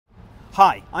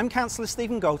Hi, I'm Councillor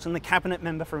Steven Galton, the Cabinet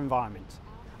Member for Environment.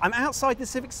 I'm outside the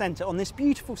Civic Centre on this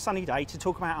beautiful sunny day to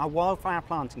talk about our wildflower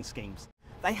planting schemes.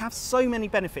 They have so many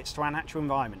benefits to our natural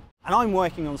environment, and I'm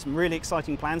working on some really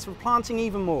exciting plans for planting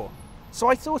even more. So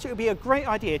I thought it would be a great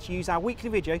idea to use our weekly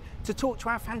video to talk to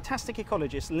our fantastic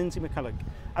ecologist Lindsay McCulloch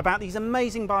about these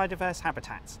amazing biodiverse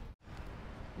habitats.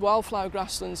 Wildflower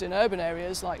grasslands in urban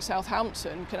areas like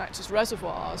Southampton can act as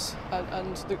reservoirs,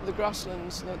 and the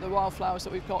grasslands, the wildflowers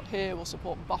that we've got here will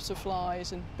support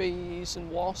butterflies and bees and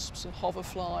wasps and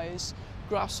hoverflies,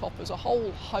 grasshoppers, a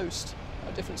whole host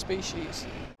of different species.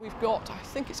 We've got, I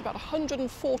think it's about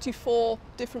 144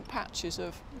 different patches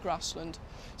of grassland,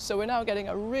 so we're now getting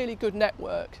a really good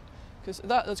network, because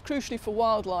that's crucially for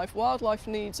wildlife. Wildlife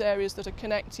needs areas that are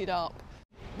connected up.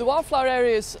 The wildflower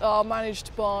areas are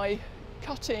managed by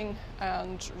cutting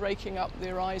and raking up the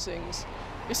arisings.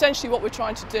 Essentially what we're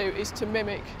trying to do is to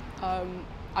mimic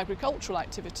agricultural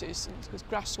activities, because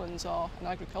grasslands are an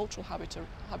agricultural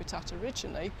habitat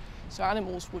originally, so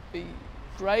animals would be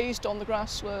grazed on the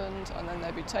grassland and then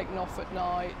they'd be taken off at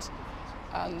night,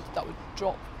 and that would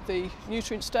drop the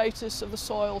nutrient status of the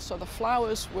soil, so the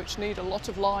flowers, which need a lot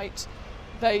of light,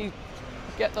 they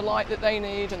get the light that they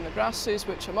need, and the grasses,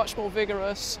 which are much more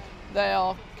vigorous, they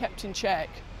are kept in check.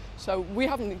 So we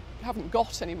haven't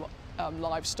got any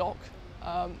livestock,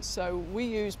 so we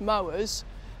use mowers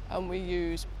and we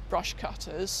use brush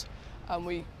cutters, and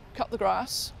we cut the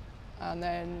grass and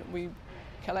then we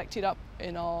collect it up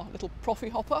in our little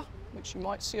profie hopper, which you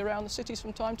might see around the cities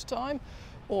from time to time,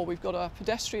 or we've got a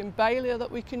pedestrian baler that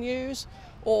we can use,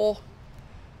 or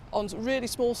on really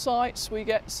small sites we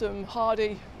get some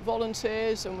hardy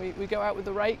volunteers and we go out with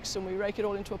the rakes and we rake it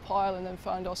all into a pile and then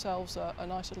find ourselves a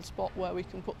nice little spot where we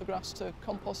can put the grass to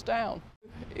compost down.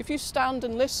 If you stand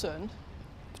and listen,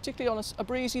 particularly on a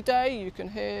breezy day, you can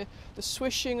hear the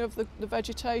swishing of the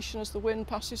vegetation as the wind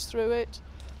passes through it.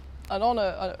 And on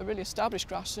a really established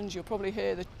grassland, you'll probably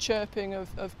hear the chirping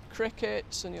of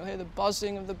crickets, and you'll hear the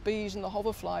buzzing of the bees and the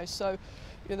hoverflies. So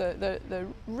you know, they're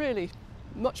really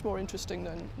much more interesting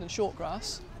than short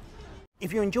grass.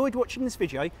 If you enjoyed watching this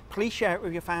video, please share it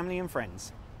with your family and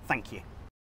friends. Thank you.